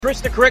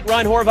Krista Crick,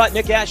 Ryan Horvat,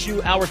 Nick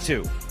Ashew, Hour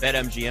 2.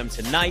 BetMGM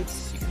tonight.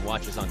 You can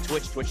watch us on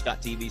Twitch,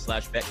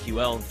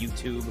 twitch.tv/BetQL,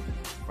 YouTube,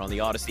 or on the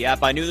Odyssey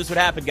app. I knew this would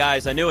happen,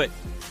 guys. I knew it.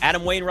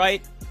 Adam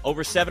Wainwright,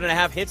 over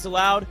 7.5 hits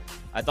allowed.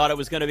 I thought it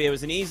was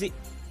an easy.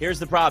 Here's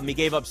the problem. He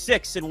gave up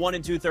 6 in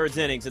 1 2/3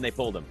 innings, and they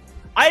pulled him.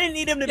 I didn't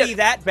need him to be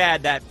that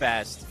bad that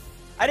fast.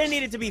 I didn't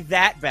need it to be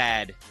that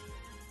bad.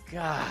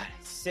 God,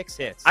 6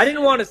 hits. I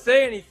didn't want to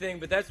say anything,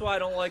 but that's why I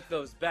don't like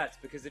those bets,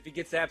 because if he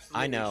gets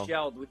absolutely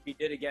shelled, which he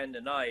did again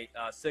tonight,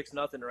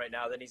 6-0 right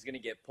now, then he's going to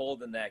get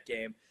pulled in that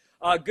game.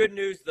 Good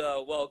news,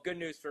 though. Well, good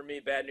news for me,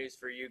 bad news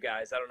for you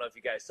guys. I don't know if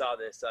you guys saw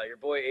this. Your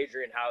boy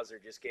Adrian Hauser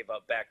just gave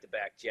up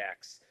back-to-back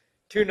jacks.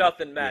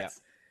 2-0 Mets.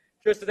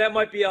 Yeah. Trista, that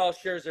might be all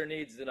Scherzer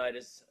needs tonight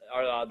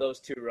are those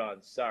 2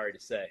 runs. Sorry to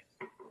say.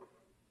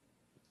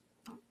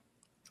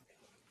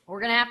 We're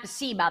going to have to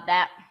see about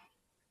that.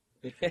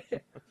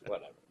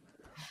 Whatever.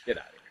 Get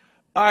out of here.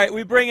 All right,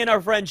 we bring in our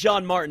friend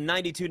John Martin,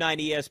 92.9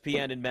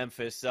 ESPN in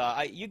Memphis.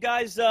 You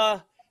guys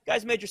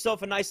made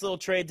yourself a nice little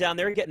trade down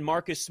there, getting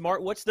Marcus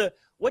Smart. What's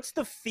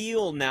the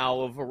feel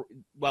now of,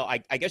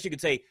 I guess you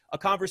could say, a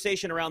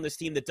conversation around this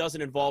team that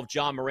doesn't involve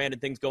John Moran and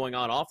things going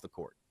on off the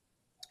court?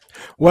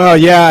 Well,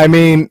 yeah, I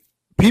mean,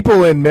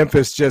 people in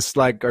Memphis just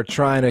are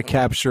trying to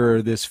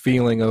capture this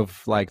feeling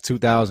of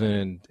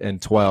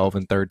 2012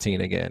 and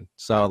 13 again.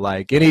 So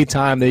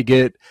anytime they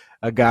get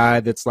a guy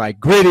that's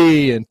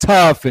gritty and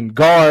tough and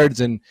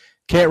guards and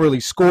can't really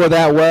score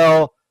that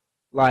well,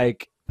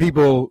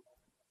 people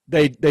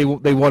they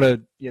want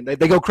to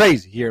they go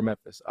crazy here in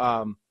Memphis.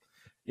 I'm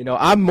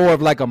more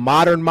of a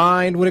modern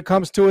mind when it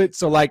comes to it.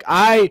 So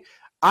I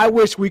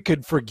wish we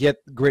could forget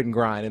grit and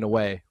grind in a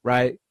way,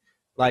 right?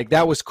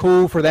 That was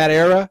cool for that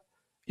era,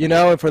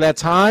 and for that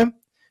time,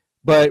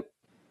 but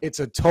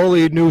it's a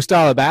totally new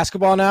style of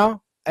basketball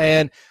now.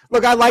 And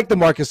look, I like the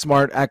Marcus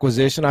Smart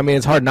acquisition. I mean,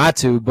 it's hard not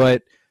to,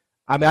 but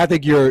I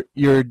think you're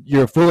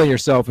fooling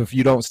yourself if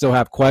you don't still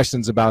have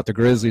questions about the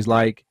Grizzlies.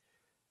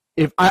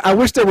 If I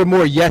wish there were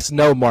more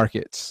yes/no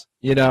markets,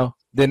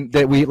 than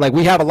that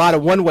we have a lot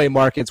of one-way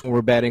markets when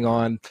we're betting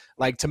on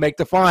to make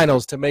the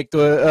finals, to make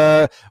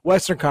the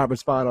Western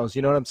Conference Finals.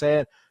 You know what I'm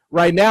saying?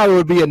 Right now, it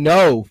would be a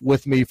no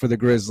with me for the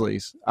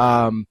Grizzlies.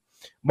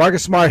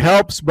 Marcus Smart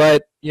helps,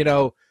 but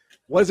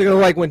what is it going to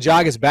look like when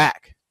Ja is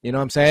back? You know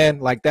what I'm saying?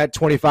 That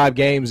 25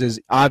 games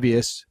is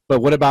obvious, but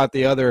what about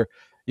the other?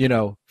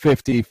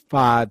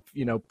 55,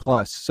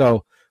 plus.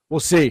 So we'll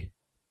see.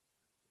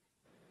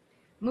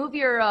 Move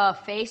your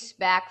face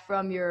back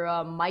from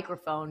your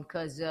microphone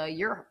because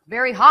you're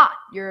very hot.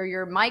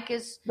 Your mic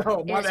is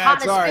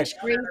hot as fish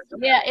grease.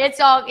 Yeah, it's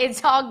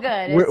all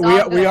good.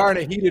 We are in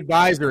a heat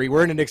advisory.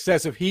 We're in an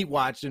excessive heat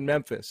watch in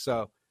Memphis.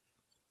 So.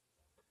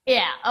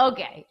 Yeah.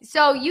 Okay.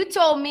 So you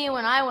told me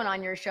when I went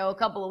on your show a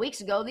couple of weeks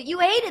ago that you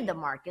hated the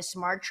Marcus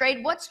Smart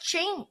trade. What's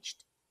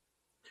changed?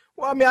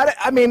 Well,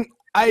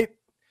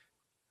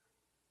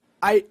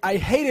 I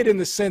hate it in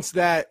the sense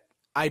that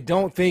I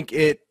don't think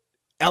it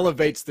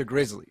elevates the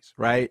Grizzlies,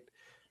 right?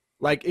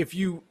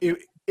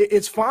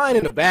 It's fine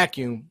in a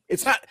vacuum.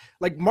 It's not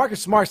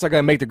Marcus Smart's not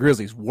going to make the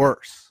Grizzlies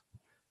worse.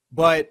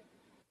 But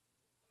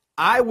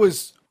I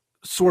was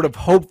sort of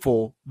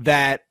hopeful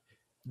that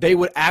they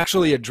would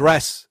actually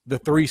address the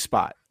 3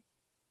 spot,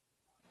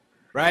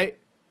 right?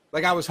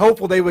 I was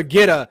hopeful they would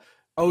get a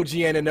OG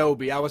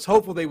Anunoby. I was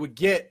hopeful they would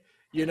get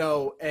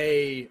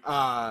really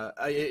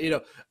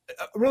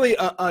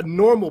a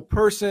normal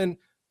person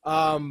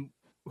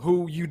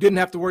who you didn't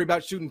have to worry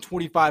about shooting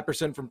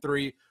 25% from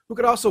 3, who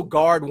could also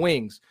guard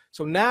wings.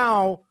 So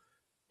now,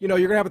 you're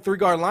going to have a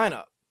 3-guard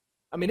lineup.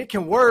 I mean, it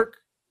can work,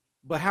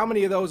 but how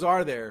many of those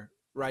are there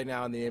right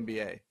now in the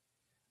NBA?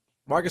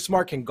 Marcus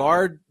Smart can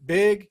guard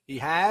big. He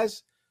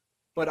has.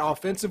 But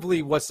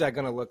offensively, what's that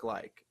going to look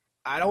like?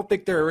 I don't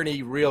think there are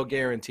any real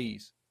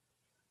guarantees.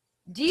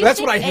 That's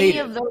what I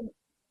hated.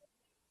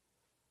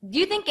 Do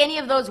you think any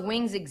of those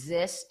wings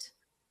exist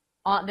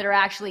that are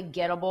actually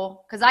gettable?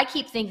 Because I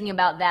keep thinking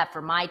about that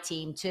for my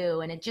team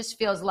too, and it just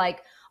feels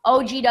like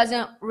OG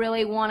doesn't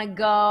really want to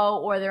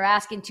go, or they're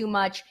asking too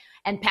much,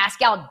 and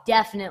Pascal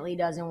definitely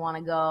doesn't want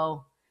to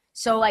go.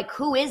 So,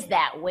 who is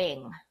that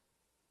wing?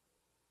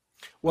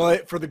 Well,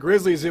 for the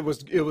Grizzlies, it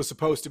was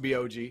supposed to be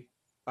OG.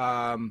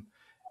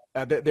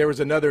 There was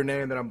another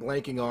name that I'm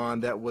blanking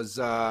on that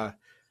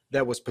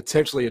was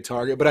potentially a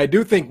target. But I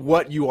do think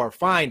what you are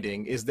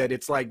finding is that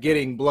it's like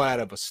getting blood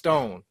out of a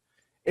stone.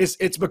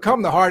 It's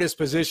become the hardest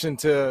position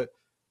to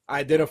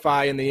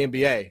identify in the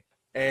NBA.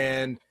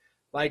 And,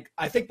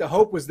 I think the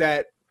hope was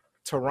that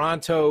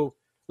Toronto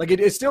 –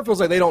 it still feels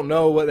like they don't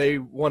know what they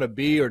want to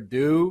be or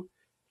do.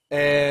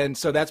 And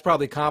so that's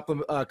probably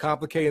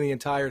complicating the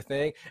entire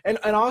thing. And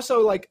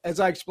also, as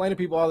I explain to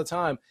people all the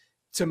time,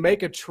 to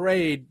make a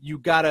trade, you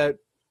got to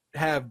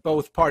have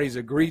both parties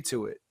agree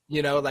to it.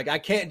 I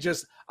can't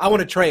just – I want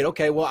to trade.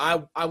 Okay,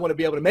 well, I want to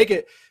be able to make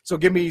it, so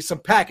give me some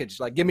package.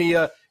 Give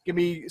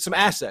me some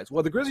assets.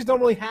 Well, the Grizzlies don't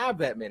really have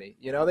that many.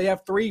 They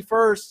have 3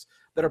 firsts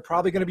that are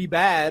probably going to be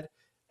bad,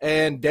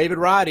 and David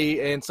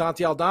Roddy and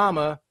Santi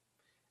Aldama.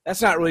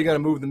 that's not really going to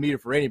move the meter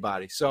for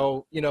anybody.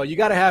 So, you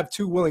got to have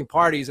two willing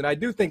parties. And I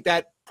do think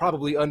that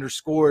probably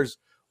underscores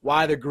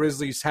why the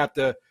Grizzlies have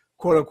to,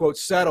 quote unquote,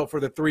 settle for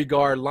the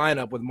 3-guard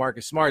lineup with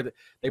Marcus Smart.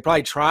 They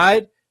probably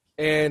tried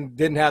and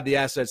didn't have the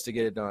assets to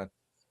get it done.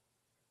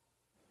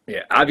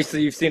 Yeah,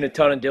 obviously you've seen a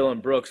ton of Dillon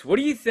Brooks. What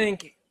do you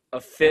think a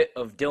fit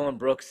of Dillon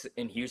Brooks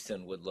in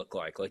Houston would look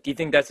like? Like, do you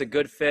think that's a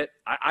good fit?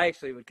 I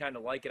actually would kind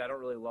of like it. I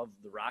don't really love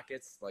the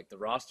Rockets, like the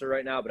roster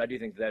right now, but I do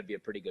think that'd be a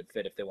pretty good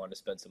fit if they wanted to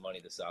spend some money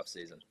this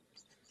offseason.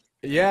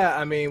 Yeah,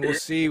 I mean, we'll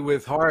see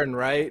with Harden,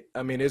 right?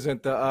 I mean,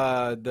 isn't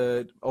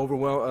the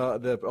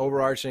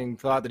overarching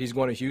thought that he's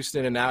going to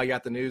Houston, and now you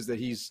got the news that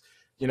he's,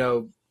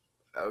 going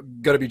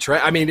to be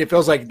traded? I mean, it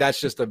feels like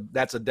that's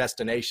a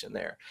destination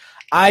there.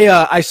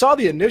 I saw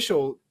the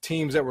initial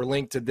teams that were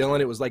linked to Dillon.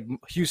 It was like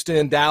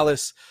Houston,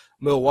 Dallas,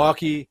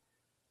 Milwaukee.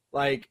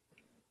 Like,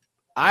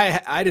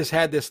 I just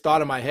had this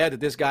thought in my head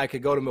that this guy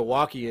could go to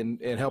Milwaukee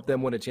and help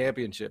them win a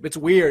championship. It's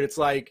weird. It's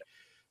like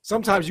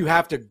sometimes you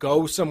have to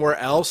go somewhere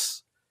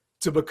else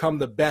to become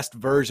the best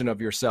version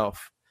of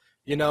yourself.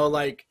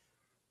 Like,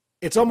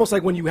 it's almost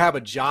like when you have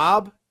a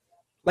job,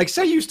 like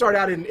say you start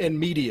out in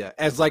media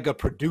as like a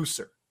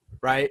producer,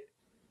 right?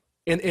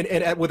 And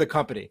with a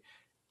company,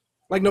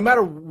 like no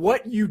matter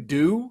what you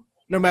do,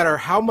 no matter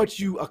how much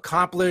you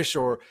accomplish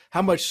or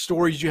how many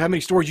stories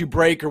you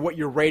break or what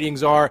your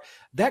ratings are,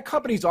 that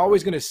company's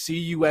always going to see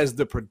you as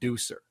the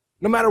producer,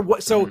 no matter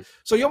what. So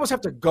you almost have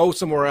to go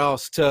somewhere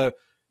else to,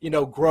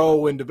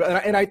 grow and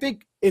develop. And I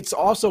think it's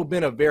also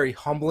been a very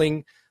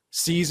humbling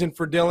season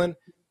for Dillon,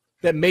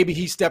 that maybe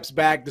he steps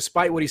back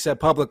despite what he said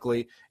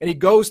publicly and he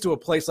goes to a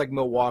place like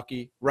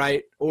Milwaukee,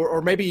 right?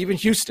 Or maybe even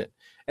Houston.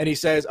 And he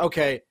says,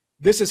 okay,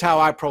 this is how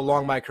I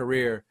prolong my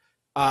career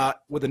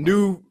with a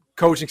new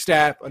coaching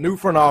staff, a new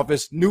front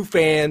office, new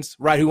fans,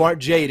 right, who aren't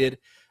jaded.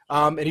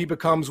 And he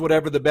becomes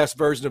whatever the best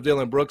version of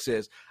Dillon Brooks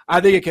is. I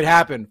think it could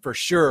happen for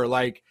sure.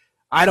 Like,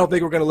 I don't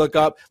think we're going to look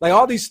up like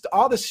all this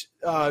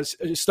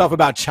stuff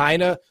about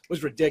China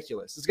was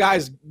ridiculous. This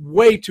guy's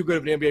way too good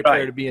of an NBA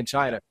player to be in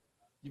China.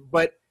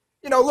 But,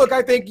 look,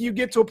 I think you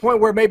get to a point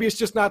where maybe it's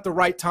just not the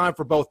right time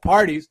for both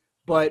parties,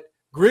 but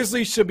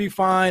Grizzlies should be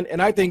fine.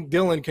 And I think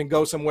Dillon can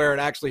go somewhere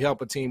and actually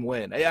help a team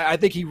win. I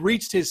think he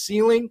reached his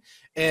ceiling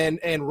and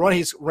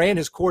ran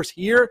his course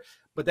here,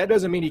 but that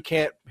doesn't mean he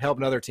can't help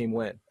another team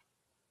win.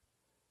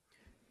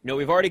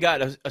 We've already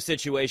got a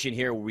situation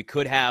here where we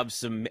could have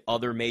some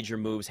other major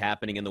moves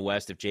happening in the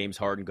West if James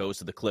Harden goes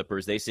to the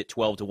Clippers. They sit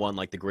 12-1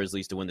 like the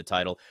Grizzlies to win the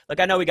title.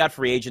 Like, I know we got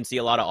free agency,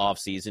 a lot of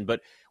offseason,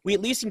 but we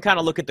at least can kind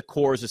of look at the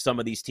cores of some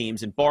of these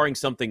teams, and barring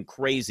something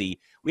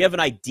crazy, we have an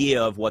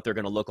idea of what they're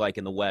going to look like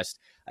in the West.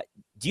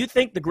 Do you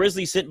think the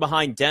Grizzlies sit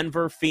behind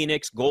Denver,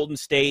 Phoenix, Golden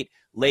State,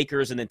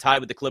 Lakers, and then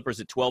tied with the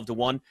Clippers at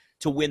 12-1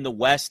 to win the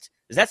West?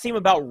 Does that seem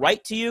about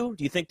right to you?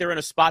 Do you think they're in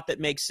a spot that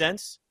makes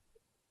sense?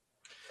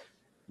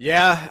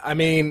 Yeah, I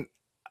mean,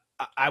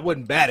 I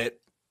wouldn't bet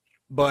it,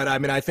 but I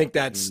mean, I think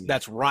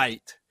that's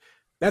right.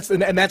 That's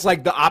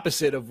like the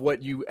opposite of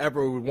what you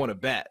ever would want to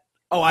bet.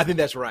 Oh, I think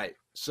that's right.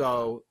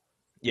 So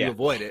you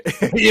avoid it.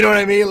 You know what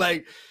I mean?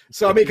 Like,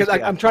 so I mean, because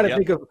I'm trying to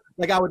think of,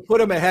 like, I would put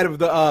them ahead of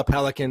the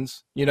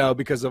Pelicans,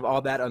 because of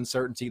all that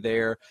uncertainty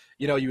there.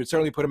 You would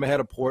certainly put them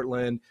ahead of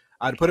Portland.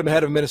 I'd put them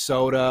ahead of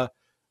Minnesota.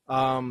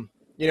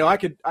 I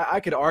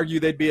could argue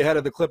they'd be ahead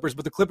of the Clippers,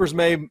 but the Clippers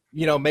may,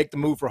 make the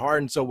move for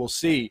Harden. So we'll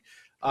see.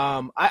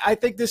 I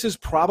think this is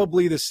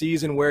probably the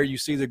season where you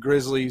see the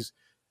Grizzlies,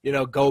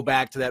 go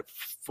back to that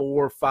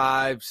 4,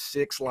 5,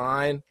 6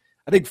 line.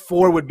 I think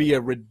 4 would be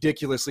a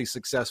ridiculously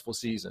successful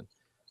season.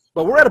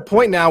 But we're at a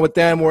point now with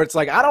them where it's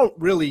like I don't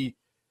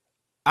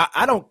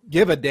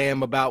give a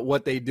damn about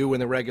what they do in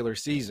the regular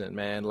season,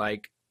 man.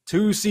 Like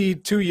 2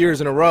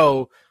 years in a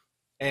row,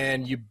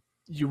 and you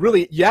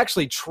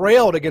actually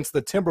trailed against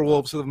the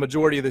Timberwolves for the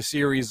majority of the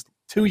series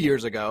 2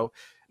 years ago,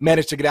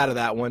 managed to get out of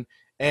that one.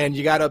 And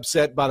you got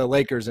upset by the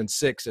Lakers in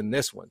 6 in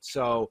this one.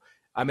 So,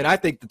 I mean, I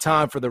think the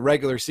time for the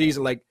regular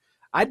season, like,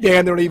 I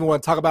damn don't even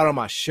want to talk about it on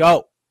my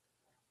show.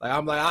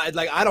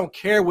 Like, I don't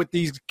care what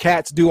these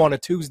cats do on a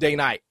Tuesday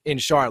night in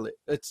Charlotte.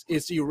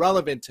 It's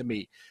irrelevant to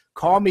me.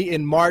 Call me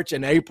in March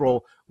and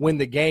April when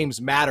the games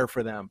matter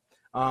for them.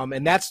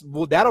 And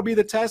that'll be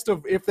the test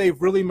of if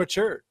they've really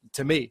matured,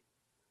 to me.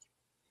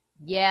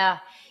 Yeah.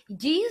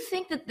 Do you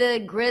think that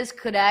the Grizz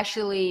could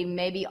actually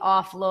maybe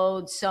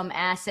offload some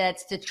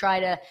assets to try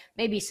to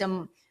maybe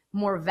some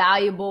more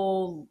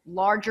valuable,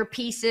 larger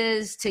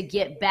pieces to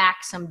get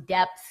back some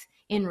depth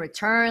in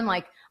return?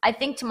 Like, I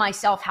think to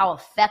myself how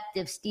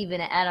effective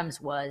Steven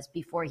Adams was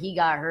before he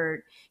got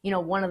hurt.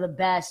 One of the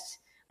best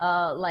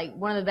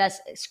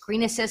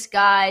screen assist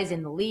guys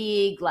in the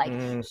league.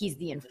 Like, he's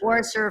the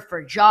enforcer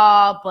for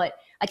Ja, but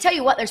I tell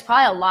you what, there's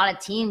probably a lot of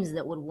teams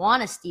that would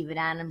want a Steven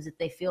Adams if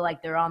they feel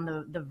like they're on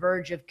the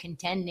verge of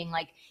contending.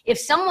 Like, if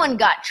someone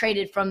got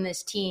traded from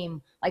this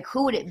team, like,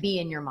 who would it be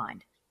in your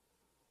mind?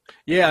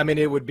 Yeah, I mean,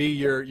 it would be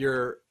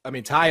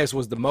Tyus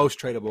was the most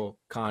tradable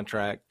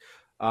contract.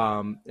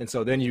 And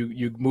so then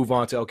you move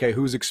on to, okay,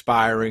 who's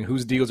expiring,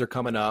 whose deals are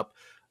coming up,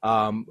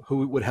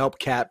 who would help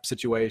cap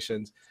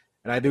situations.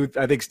 And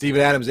I think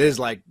Steven Adams is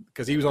like,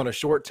 because he was on a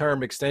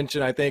short-term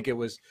extension. I think it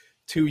was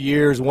 2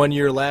 years, 1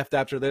 year left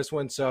after this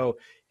one. So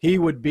he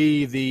would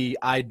be the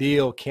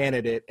ideal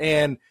candidate.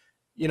 And,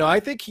 I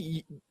think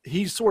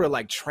he's sort of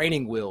like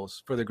training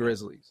wheels for the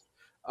Grizzlies.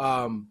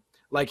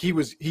 Like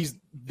he's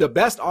the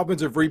best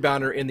offensive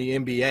rebounder in the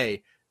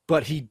NBA,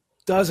 but he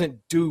doesn't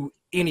do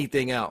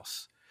anything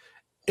else.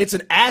 It's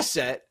an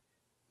asset,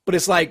 but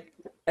it's like,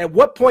 at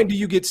what point do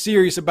you get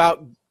serious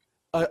about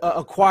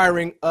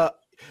acquiring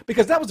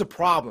because that was a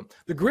problem.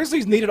 The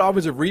Grizzlies needed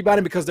offensive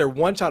rebounding because their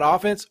one-shot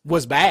offense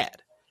was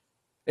bad.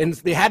 And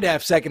they had to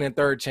have second and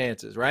third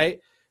chances,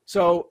 right?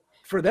 So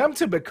for them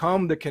to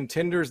become the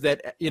contenders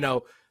that,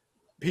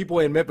 people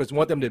in Memphis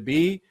want them to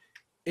be,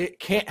 it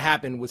can't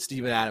happen with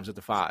Steven Adams at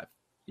the 5.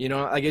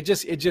 Like it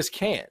just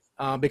can't.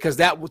 Because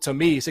that would, to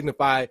me,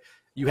 signify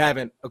you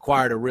haven't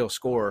acquired a real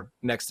scorer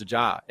next to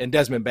Ja and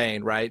Desmond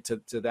Bane, right,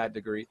 to that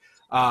degree.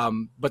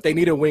 But they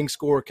need a wing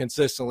scorer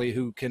consistently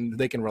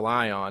they can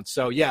rely on.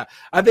 So, yeah,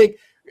 I think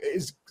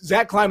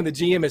Zach Kleiman, the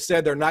GM, has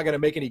said they're not going to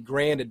make any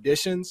grand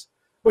additions.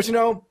 But,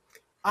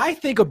 I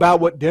think about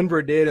what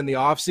Denver did in the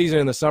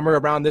offseason in the summer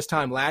around this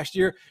time last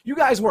year. You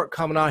guys weren't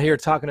coming out here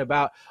talking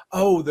about,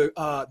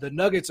 the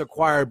Nuggets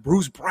acquired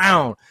Bruce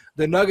Brown.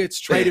 The Nuggets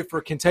traded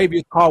for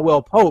Kentavious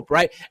Caldwell-Pope,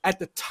 right? At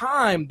the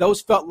time,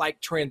 those felt like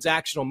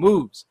transactional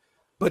moves,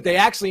 but they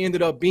actually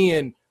ended up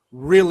being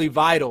really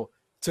vital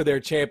to their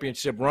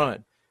championship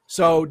run.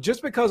 So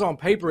just because on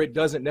paper it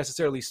doesn't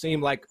necessarily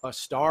seem like a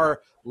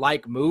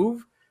star-like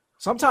move,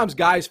 sometimes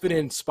guys fit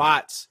in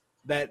spots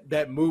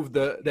that move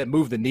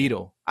the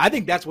needle. I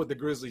think that's what the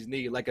Grizzlies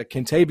need, like a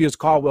Kentavious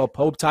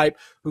Caldwell-Pope type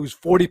who's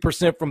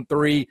 40% from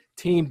 3,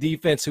 team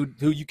defense, who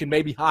you can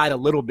maybe hide a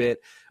little bit,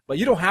 but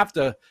you don't have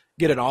to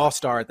get an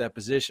all-star at that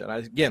position.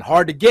 Again,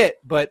 hard to get,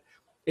 but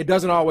it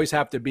doesn't always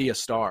have to be a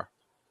star.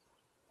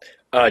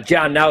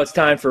 John, now it's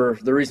time for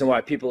the reason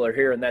why people are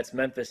here, and that's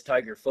Memphis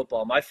Tiger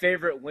football. My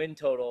favorite win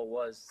total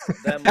was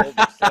them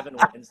over 7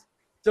 wins.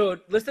 So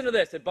listen to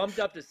this. It bumped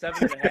up to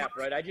 7.5,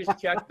 right? I just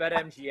checked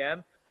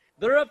BetMGM.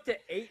 They're up to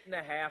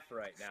 8.5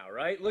 right now,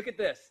 right? Look at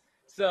this.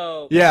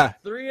 So yeah,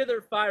 3 of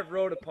their 5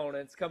 road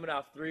opponents coming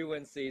off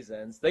 3-win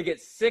seasons. They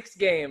get 6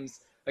 games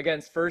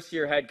against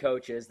first-year head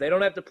coaches. They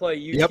don't have to play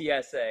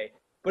UTSA,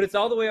 but it's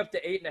all the way up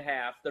to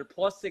 8.5. They're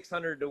plus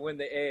 600 to win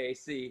the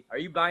AAC. Are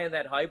you buying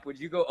that hype? Would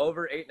you go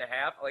over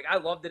 8.5? Like, I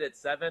loved it at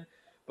 7,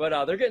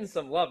 but they're getting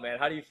some love, man.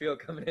 How do you feel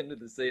coming into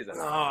the season?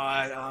 Oh,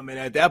 I mean,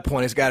 at that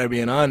point, it's got to be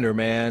an under,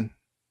 man.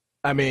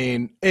 I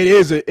mean, it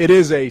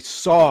is a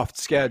soft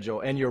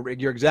schedule, and you're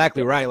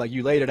exactly right. Like,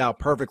 you laid it out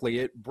perfectly.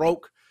 It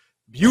broke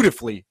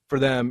beautifully for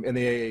them in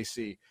the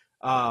AAC.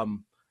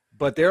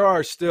 But there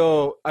are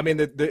still – I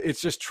mean,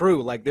 it's just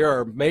true. Like, there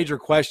are major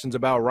questions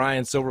about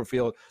Ryan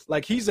Silverfield.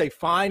 Like, he's a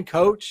fine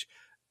coach.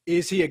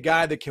 Is he a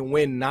guy that can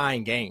win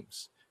 9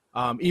 games,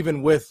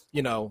 even with,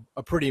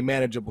 a pretty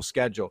manageable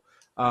schedule?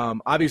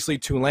 Obviously,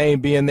 Tulane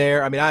being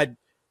there. I mean,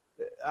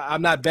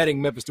 I'm not betting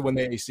Memphis to win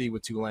the AAC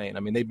with Tulane. I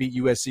mean, they beat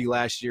USC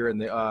last year in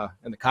the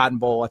Cotton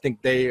Bowl. I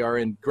think they are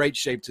in great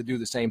shape to do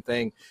the same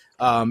thing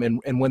and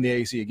win the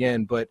AAC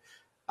again. But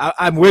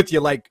I'm with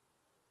you. Like,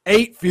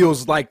 8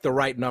 feels like the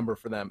right number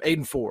for them.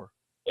 8-4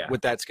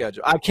 with that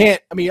schedule. I feel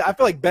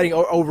like betting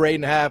over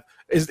 8.5.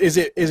 Is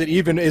it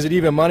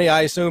even money?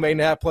 I assume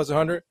 8.5 plus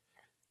 100.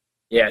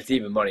 Yeah, it's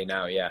even money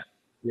now. Yeah.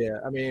 Yeah.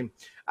 I mean,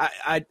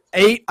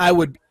 8.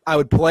 I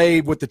would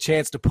play with the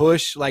chance to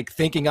push, like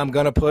thinking I'm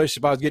gonna push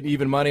if I was getting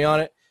even money on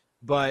it.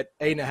 But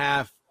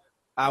 8.5,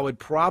 I would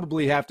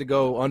probably have to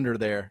go under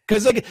there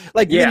because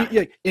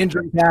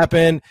injuries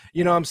happen.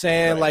 You know what I'm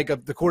saying? Right. Like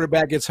if the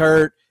quarterback gets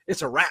hurt,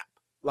 it's a wrap.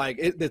 Like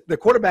the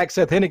quarterback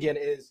Seth Hennigan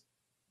is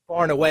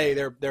far and away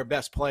their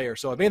best player.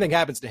 So if anything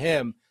happens to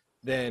him,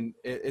 then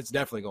it's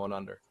definitely going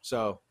under.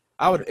 So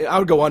I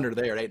would go under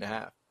there at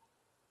 8.5.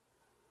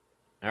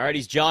 All right,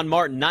 he's John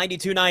Martin,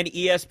 92.9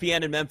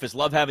 ESPN in Memphis.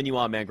 Love having you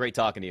on, man. Great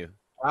talking to you.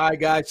 All right,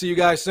 guys. See you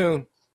guys soon.